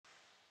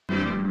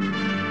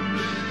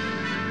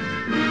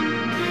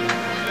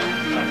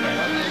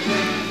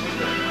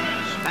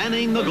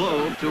spanning the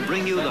globe to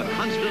bring you the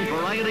constant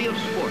variety of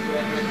sport,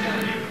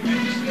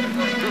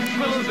 the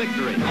thrill of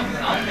victory,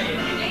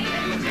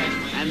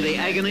 and the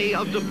agony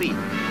of defeat.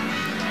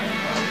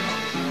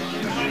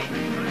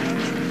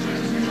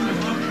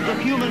 The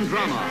human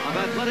drama of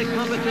athletic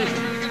competition.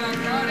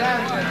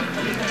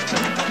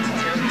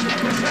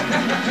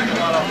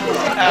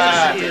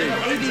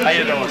 How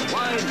you doing?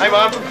 Hi,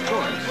 Mom.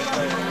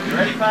 You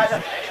ready,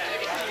 partner?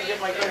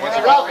 What's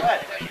the route?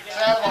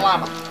 The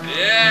llama.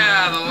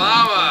 Yeah, the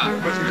llama.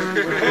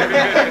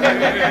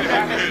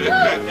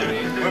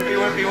 Whippy,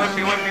 whippy,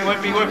 whippy, whippy,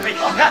 whippy, whippy.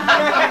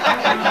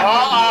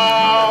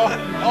 Uh-oh.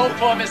 Oh,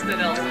 poor Mr.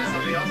 Nelson.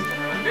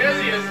 There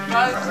he is,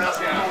 Buzz. He's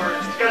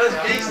got his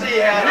DC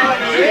hat on.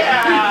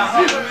 Yeah.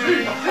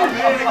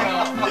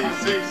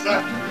 DC,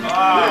 son. Oh.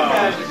 You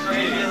guys are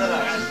crazy.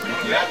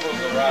 That was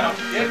around.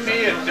 Get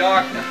me a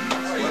doctor.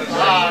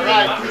 All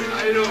right.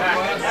 How you doing,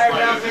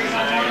 Buzz?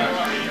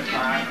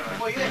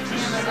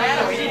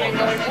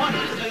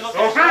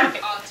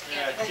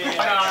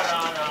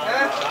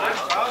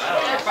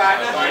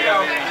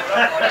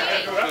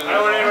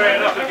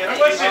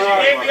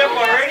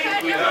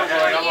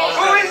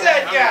 Who is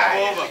that guy?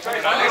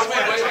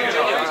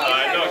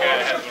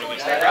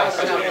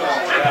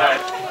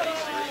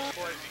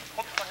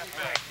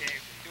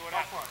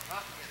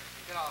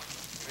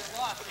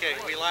 Okay,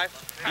 we live?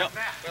 Yep.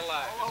 We're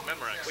live.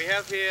 We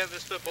have here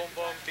Mr. Boom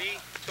Boom B.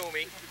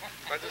 Toomey,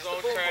 runs his own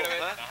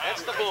tournament.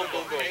 That's the Boom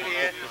Boom Boom.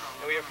 Here.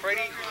 And we have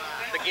Freddie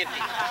the Ginty,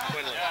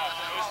 Quinlan.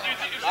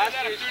 Last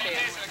year's champ.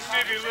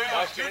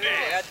 Last year,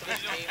 add to this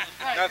team.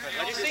 Nothing.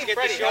 Let's just get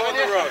the show on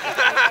the road.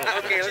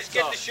 Okay, let's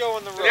get the show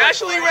on the road.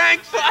 Nationally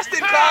ranked Boston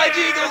College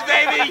Eagles,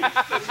 baby.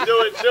 Let's do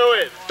it, do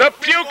it. The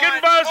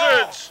Puking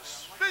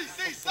Buzzards!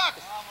 BC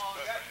sucks.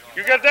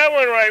 You got that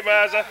one right,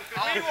 Mazza.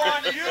 We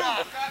want you.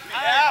 Yeah.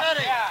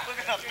 Look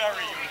at how thorough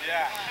you are.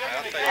 Yeah.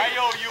 I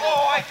owe you.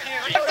 Oh, I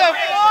can't. What the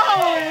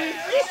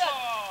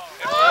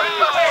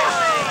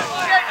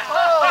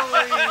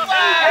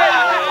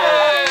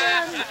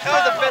That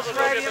was the best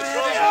ride of his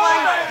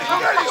life. Too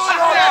many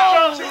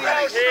strokes.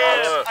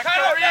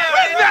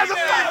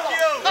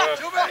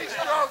 Too many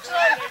strokes.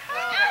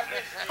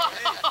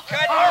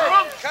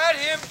 Cut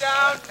him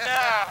down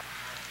now.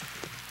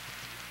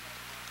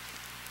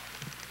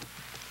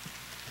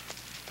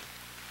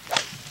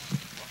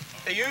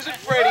 They're using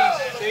Freddy's.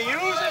 They're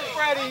using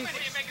Freddy's.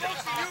 They're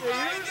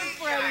using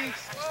Freddy's.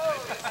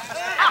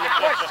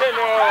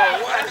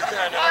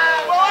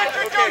 Well,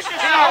 introduce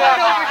yourself.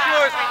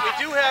 We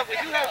do have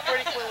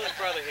Freddie Quinlan's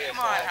brother here. Come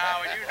on,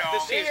 Howard, you know.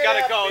 This team's got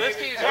to go. This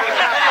team's got to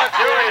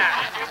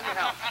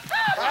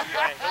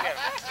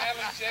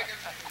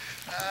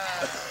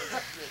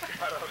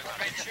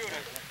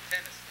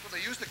Well,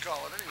 they used to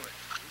call it anyway.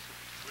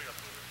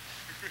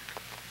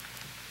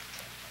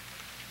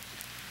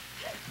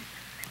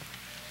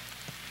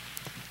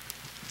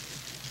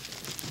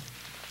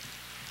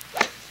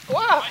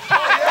 Wow.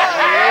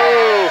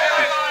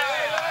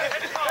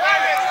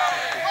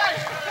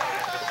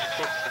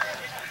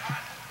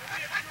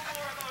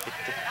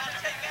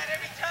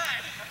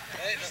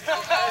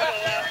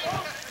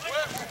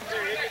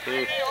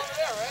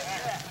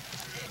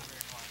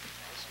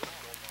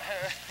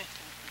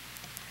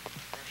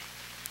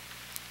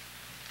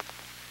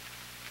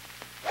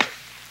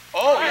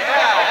 Oh, yeah,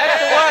 that's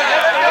the one,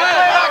 that's the one.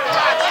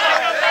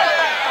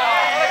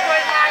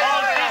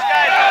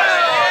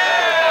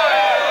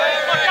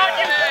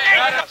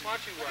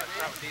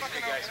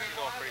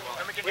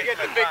 We get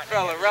the big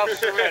fella, Ralph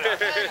Serena.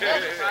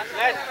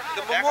 That's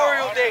the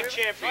Memorial Day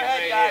champion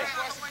right here.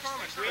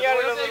 We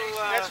added a little,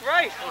 that's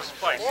right,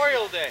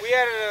 Memorial Day. We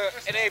added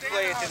an A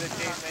player to the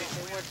team, they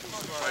went too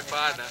far. My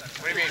partner.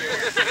 What do you mean?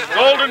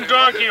 Golden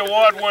Donkey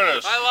Award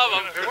winners I love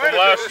him. from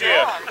last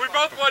year. We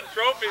both won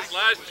trophies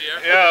last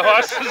year. Yeah,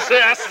 horses'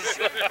 asses.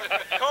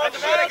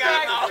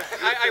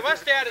 I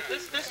must add that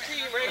this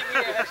team right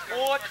here has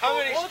more strokes?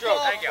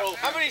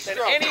 How many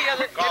strokes? Any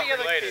other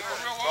people.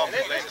 And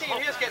this team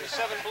here's getting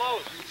 7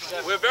 blows.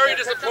 We're very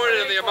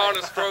disappointed in the amount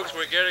of strokes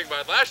we're getting,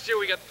 but last year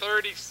we got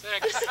 36.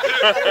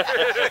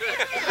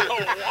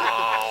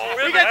 Wow.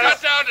 We got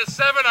cut down to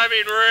 7, I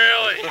mean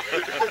really.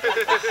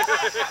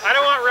 I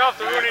don't want Ralph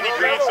to ruin any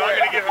green, so I'm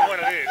going to give him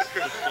one of these.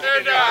 They're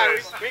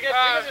nice. We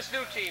got this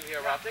new team here,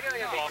 Ralph. They're going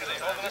to get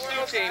this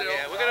new team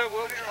here. We'll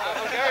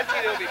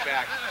guarantee they'll be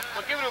back.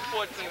 We'll give it a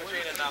 14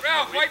 between enough.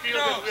 Ralph, wipe We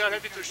your nose. are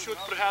happy to shoot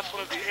perhaps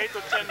one of the 8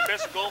 or 10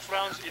 best golf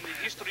rounds in the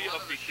history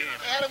of the game.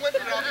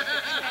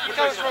 He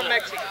comes from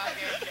Mexico.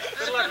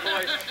 Good luck,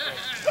 boys.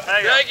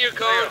 Thank you,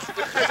 Coach.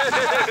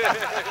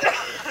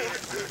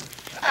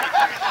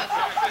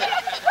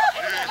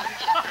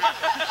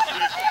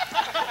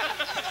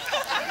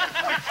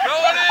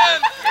 Going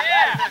in.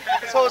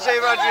 Yeah. It's Jose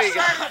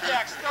Rodriguez.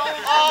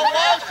 Oh,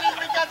 Walshy,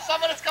 we got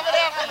someone that's coming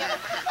after you.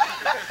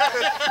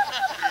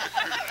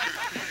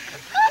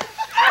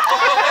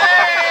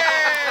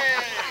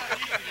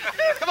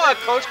 Come on,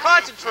 Coach,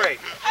 concentrate.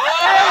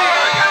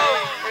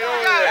 Oh,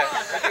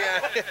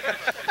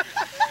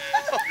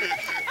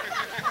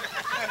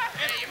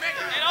 Hey, it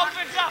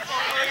opens up.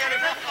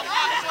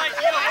 It's like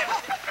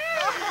you.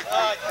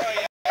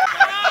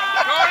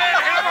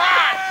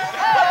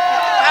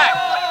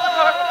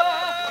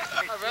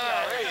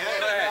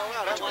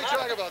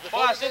 about? The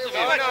Boss,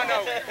 football interview. game? No.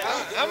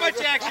 How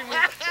much action?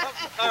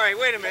 All right,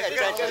 wait a minute.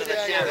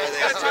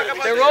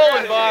 They're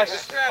rolling,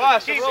 boss.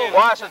 Boss, they're rolling.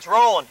 Boss, it's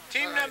rolling.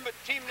 Team number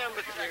 3 right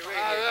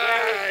All here.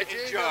 right, Gary team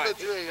and John. number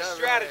 3. All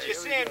Strategy, right, here we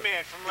go.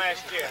 Sandman from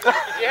last year. Do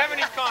you have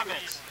any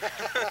comments?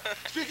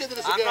 Speak into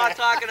this I'm again. not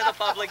talking to the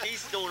public.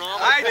 He's doing all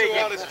the I do speaking.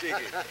 all the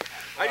speaking.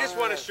 I just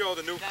want to show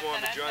the new form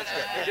that John's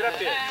got. Get up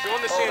there. Show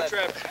him the sand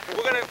trap.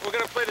 We're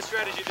gonna play the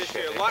strategy this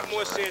year. A lot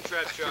more sand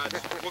trap shots.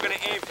 We're gonna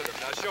aim for them.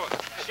 Now show it.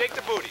 Shake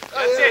the booty.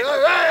 That's it.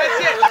 All right.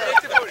 That's it.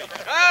 Shake the booty.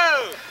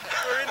 Oh,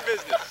 we're in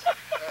business.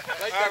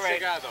 Like All that right.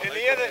 cigar, though. And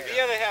the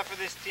other half of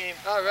this team,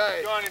 All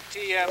right. John and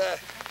TF.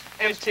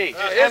 MT. MT.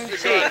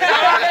 MT.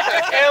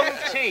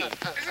 Isn't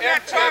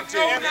that Tom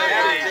Nolan?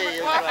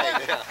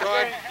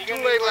 Too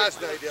late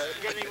last night, yeah.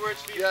 You got any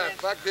words for your Yeah, fans?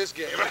 fuck this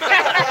game.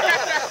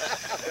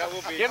 That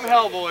will be. Give him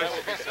hell, boys.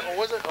 Oh,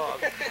 was it?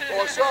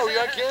 Oh, so, you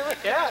on camera?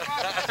 Yeah.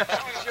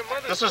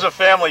 This is a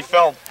family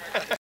film.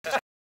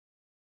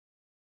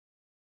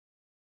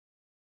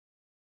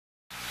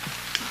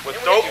 With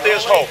dope,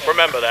 there's hope.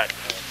 Remember that.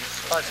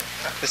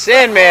 The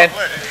Sandman.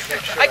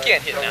 I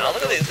can't hit now.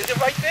 Look at this. It's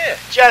right there.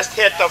 Just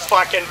hit the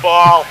fucking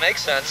ball.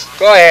 Makes sense.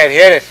 Go ahead,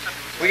 hit it.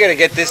 We gotta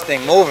get this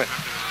thing moving.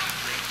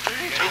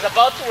 He's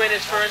about to win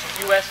his first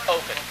U.S.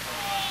 Open.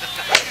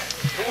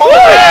 A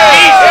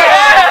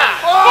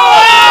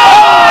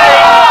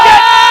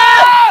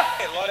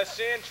lot of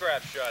sand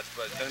trap shots,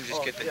 but Let him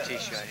just get the tee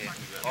shot here.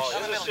 Oh,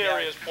 this is a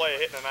serious player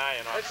hitting an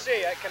iron on. let's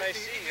see. Can I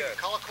see?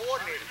 Color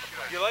coordinated.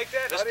 You like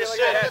that? That's That's the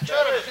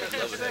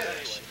the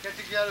set. set. Get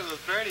together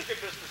with Bernie.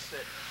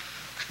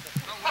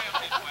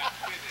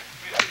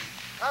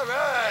 All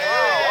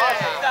right.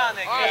 Down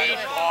there,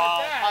 Gage.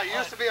 Oh, you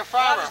used to be a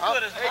farmer,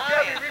 Not as good as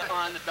mine.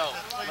 On the dough.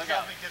 Look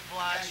out.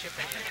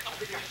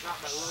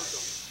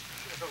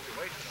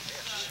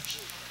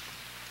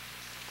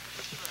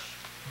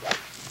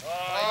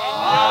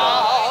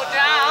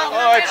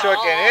 Oh, it's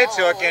hooking. It's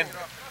hooking.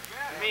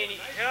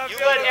 You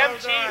let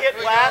MT hit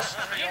last.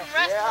 You didn't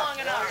rest long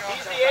enough.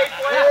 He's the A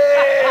player.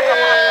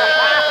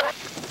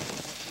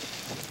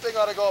 This thing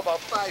ought to go about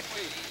 5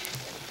 feet.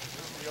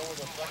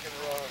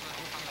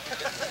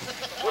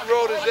 What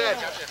road is that?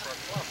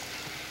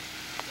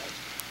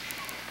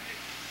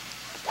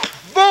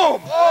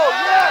 Boom! Oh,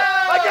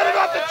 yeah! I got it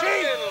off the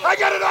tee! I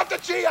got it off the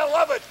tee! I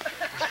love it!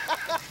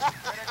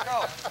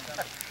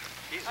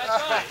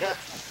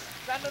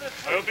 I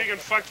hope he can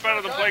fuck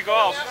better than play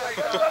golf.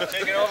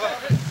 Take it over.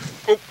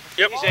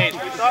 Yep.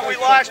 We thought we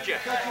lost you.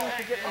 As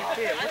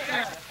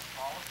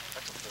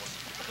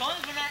long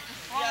as we're not in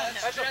front of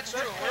him. That's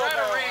true. We're out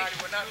of range.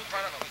 We're not in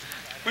front of them.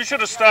 We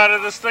should have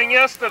started this thing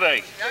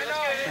yesterday. I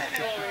know.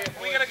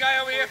 We got a guy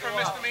over here from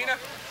misdemeanor.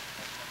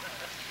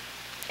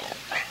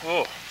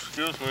 Oh,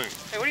 excuse me.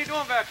 Hey, what are you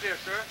doing back there,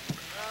 sir?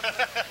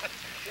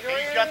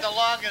 He's got the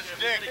longest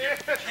dick.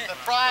 The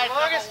prize.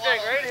 Longest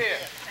stick right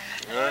here.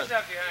 Yeah. Who's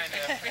that behind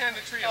there? Behind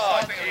the tree.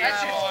 Oh,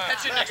 That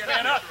should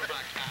stand up.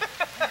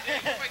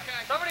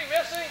 Somebody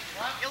missing?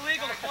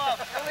 Illegal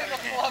club. Illegal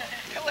club.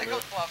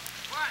 Illegal club.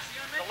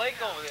 The lake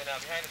over there now,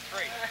 behind the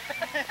tree.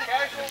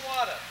 Casual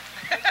water.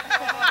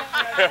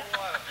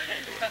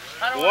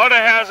 Water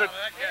hazard.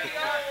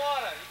 Yellow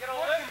water. You get a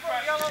lift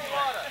from yellow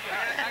water.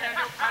 I got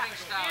no cutting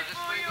style.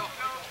 Just legal.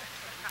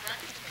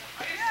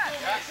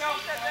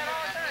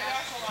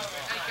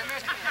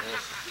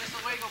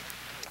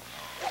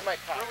 What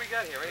do we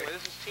got here? Anyway,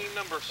 this is team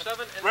number 7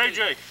 and 8. Ray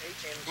J,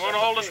 you want to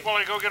hold this while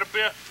I go get a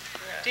beer?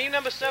 Team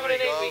number 7 and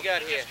 8 we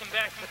got here. Come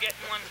back from getting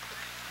one.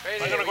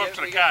 Right I'm here, gonna go we up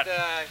to the got,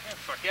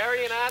 cart.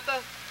 Gary and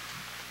Arthur,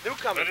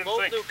 newcomers, I didn't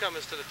both think.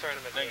 newcomers to the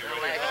tournament. Thank you,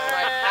 Right? Ray.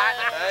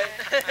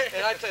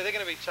 And I tell you, they're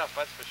going to be tough,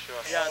 that's for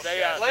sure. Yeah,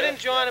 they are. Len and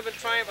John have been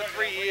trying for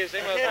 3 years. They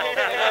might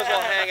as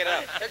well hang it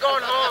up. They're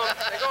going home.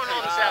 They're going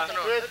home this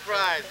afternoon. Good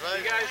prize,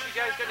 You guys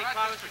got any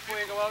comments before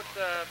you go out?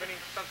 Any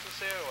substance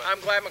there or what? I'm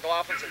glad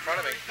McLaughlin's in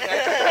front of me.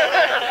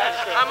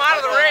 I'm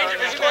out of the range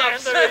of his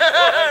clubs.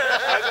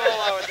 I go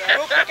along with that.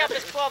 We'll pick up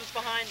his clubs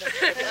behind him.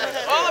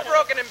 All the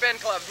broken and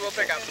bend clubs we'll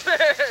pick up.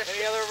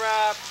 Any other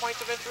points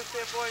of interest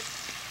there, boys?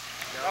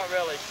 Not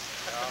really.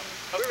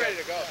 We're ready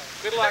to go.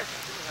 Good luck.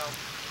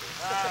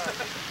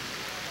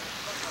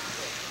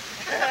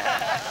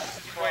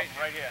 Wait,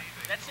 right here.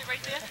 That's it right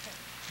there?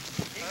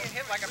 He can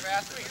hit like a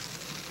bastard.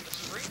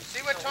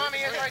 See what Tommy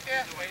is right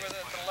there? To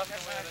the left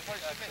of the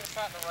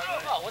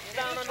Oh, what's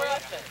down on the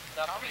left then?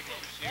 Oh,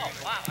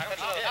 wow. I don't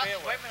know.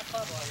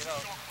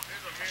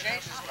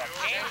 Change his club.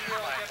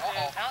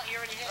 Out, you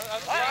already hit.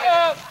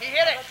 Oh, he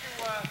hit it.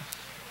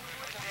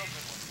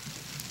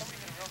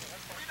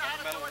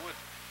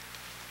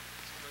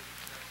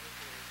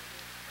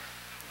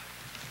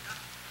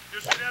 You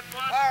see that,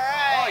 boss?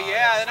 Oh,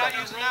 yeah, they're not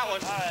using that one.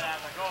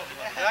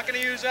 They're not going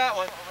to use that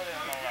one.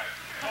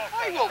 Oh,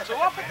 he will too.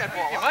 I'll pick that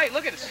ball. You might.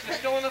 Look at it. It's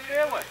still in the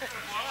fairway.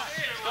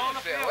 Still in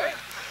the fairway.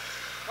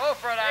 Go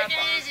for it, Take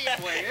it easy. I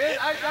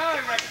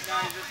recognize it.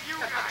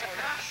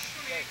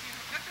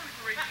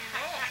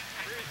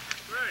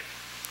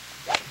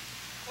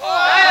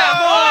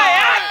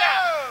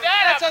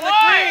 That's on the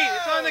green.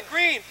 It's on the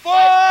green. Four!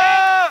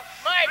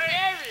 My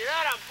baby,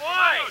 that a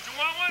boy.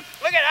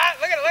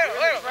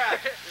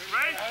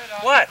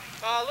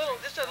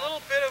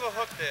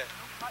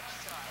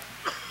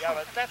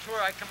 that's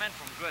where I come in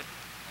from. Good.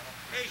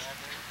 Hey,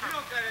 you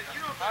don't got it. You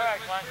don't got All right,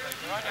 Glenn.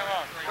 You're on your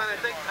own.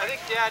 I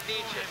think Dad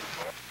needs you.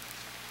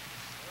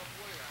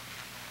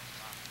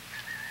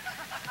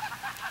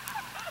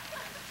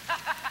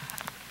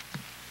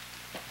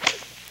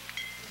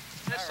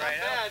 That's All right,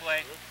 not bad. I'll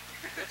play.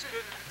 That's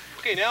good.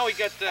 Okay, now we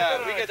got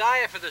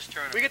diet for this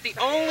tournament. we got the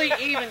only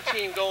even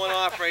team going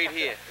off right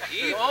here.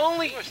 The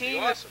only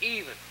team that's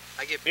even.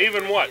 I get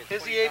Even what?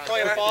 Is the A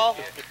playing ball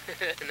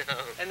No.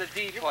 and the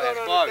D You're playing going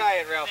on ball. a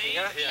diet, Ralphie,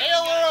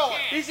 huh?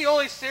 He's the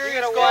only serious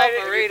You golfer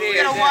get a right here.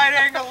 Get a wide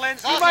angle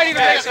lens. He might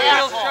even make some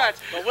real shots.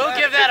 But we'll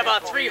give that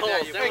about 3 holes.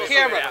 Then Hey, we'll see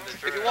camera, what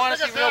happens. if you want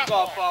to see real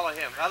golf, follow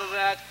him. Other than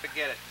that,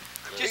 forget it.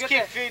 Just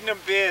keep feeding them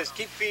beers.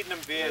 Keep feeding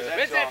them beers.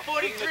 Where's That's that all.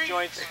 Feeding the 43?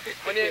 joints.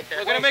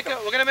 We're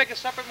gonna make a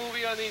separate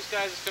movie on these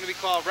guys. It's gonna be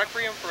called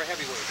Requiem for a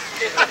Heavyweight.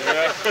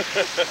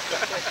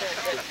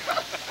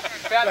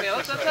 Batman,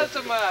 let's have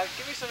some.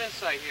 Give me some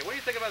insight here. What do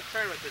you think about the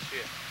tournament this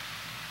year?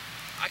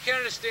 I can't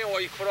understand why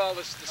you put all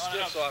the stiffs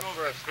off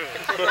first.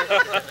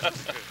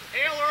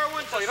 Hale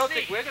Irwin's Oh, you don't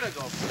think we're gonna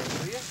go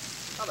first, do you?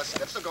 Oh, the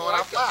stiffs are going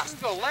off last.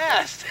 You go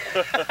last.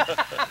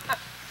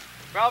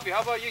 Ralphie,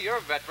 how about you? You're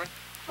a veteran.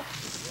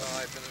 Well,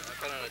 I've been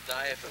on a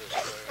diet for this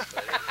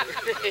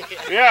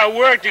tournament. Yeah, it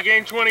worked. You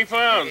gained 20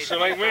 pounds,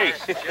 like me.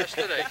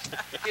 Yesterday.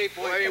 Okay,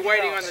 boy, Why are you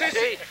waiting on the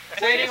date?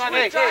 waiting on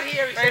the Got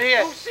here, he right said,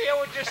 here. "Who's here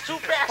with just 2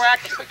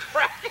 packs?"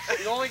 Practice.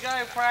 The only guy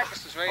who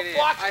practices right here.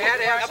 I had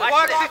to have A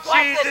box of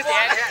cheese.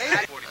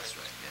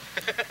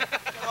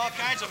 All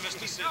kinds of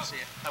Misty Sits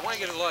here. I want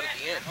to get a lot at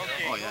the end.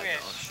 Oh, yeah.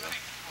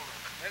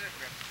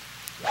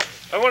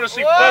 I want to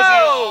see Whoa!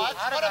 Fuzzy.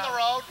 That's foot on the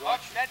road.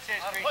 That's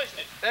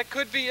history. That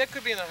could be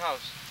in the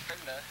house.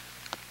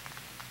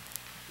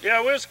 Yeah,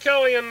 where's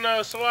Kelly and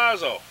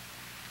Salazzo?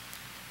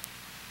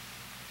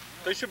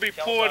 They should be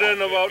poured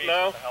in about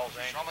now.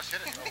 Almost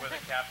hit it. Where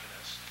the captain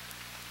is.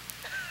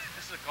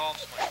 This is a golf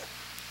swing.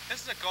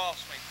 This is a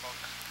golf swing, folks.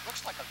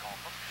 Looks like a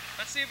golfer.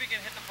 Let's see if we can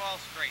hit the ball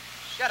straight.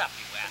 Shut up,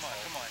 you Come on,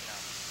 asshole. come on now.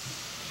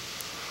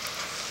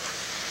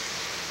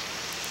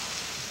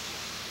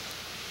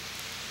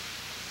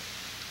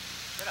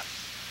 Shut up.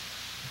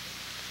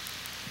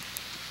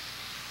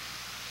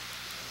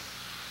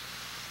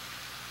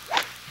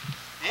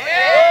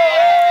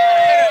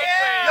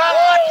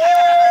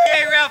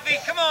 Hey, Ralphie,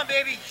 come on,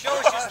 baby. Show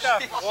us your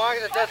stuff. As long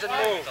as it doesn't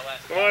move.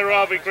 Come on,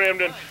 Ralphie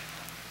Cramden.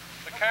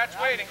 The cart's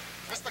waiting.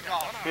 Mr.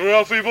 Golf.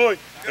 Ralphie boy.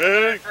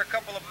 Hey. For a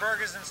couple of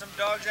burgers and some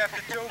dogs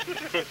after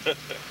 2.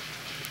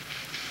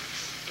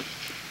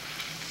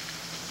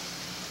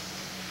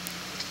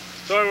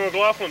 Sorry,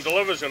 McLaughlin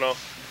delivers, you know.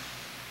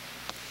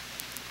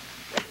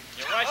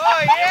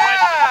 Oh,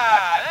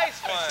 yeah!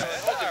 Nice one.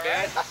 Wasn't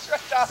bad.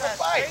 Stretch off the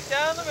bike. Straight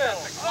down the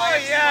middle. Oh,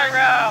 yeah,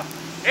 Ralph.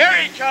 Here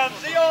he comes,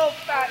 the old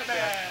fat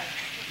man.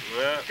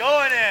 Yeah.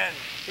 Going in.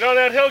 You know,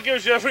 that hill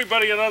gives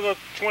everybody another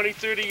 20,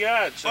 30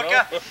 yards, you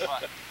know?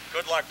 Booker.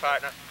 Good luck,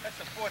 partner. That's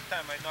the 4th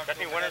time I knocked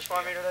over winners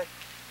for me today?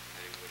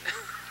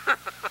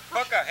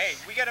 Booker, hey,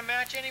 we got a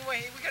match anyway?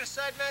 Hey, we got a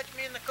side match,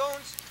 me and the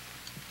Cones?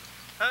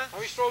 Huh? How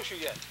many strokes you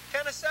get?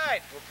 10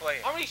 aside, we're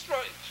playing. How many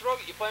strokes?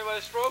 You playing by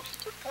the strokes?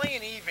 We're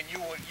playing even,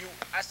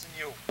 us and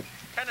you.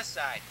 10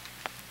 aside.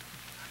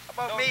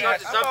 How about me?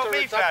 It's How about up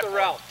me, to fat boy?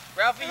 Ralph.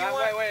 Ralphie, you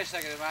want? Wait a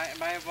second.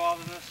 Am I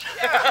involved in this?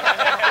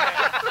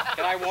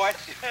 Can I watch?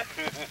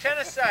 10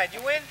 aside, you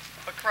in?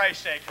 For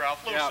Christ's sake,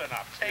 Ralph, loosen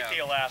up. Take Yeah. the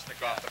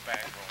elastic off the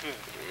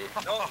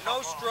bankroll.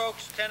 No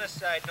strokes, 10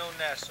 aside, no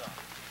Nassau.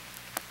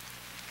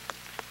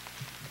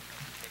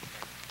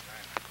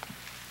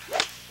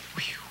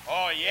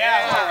 Oh,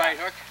 yeah. All right,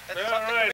 Hook. All right.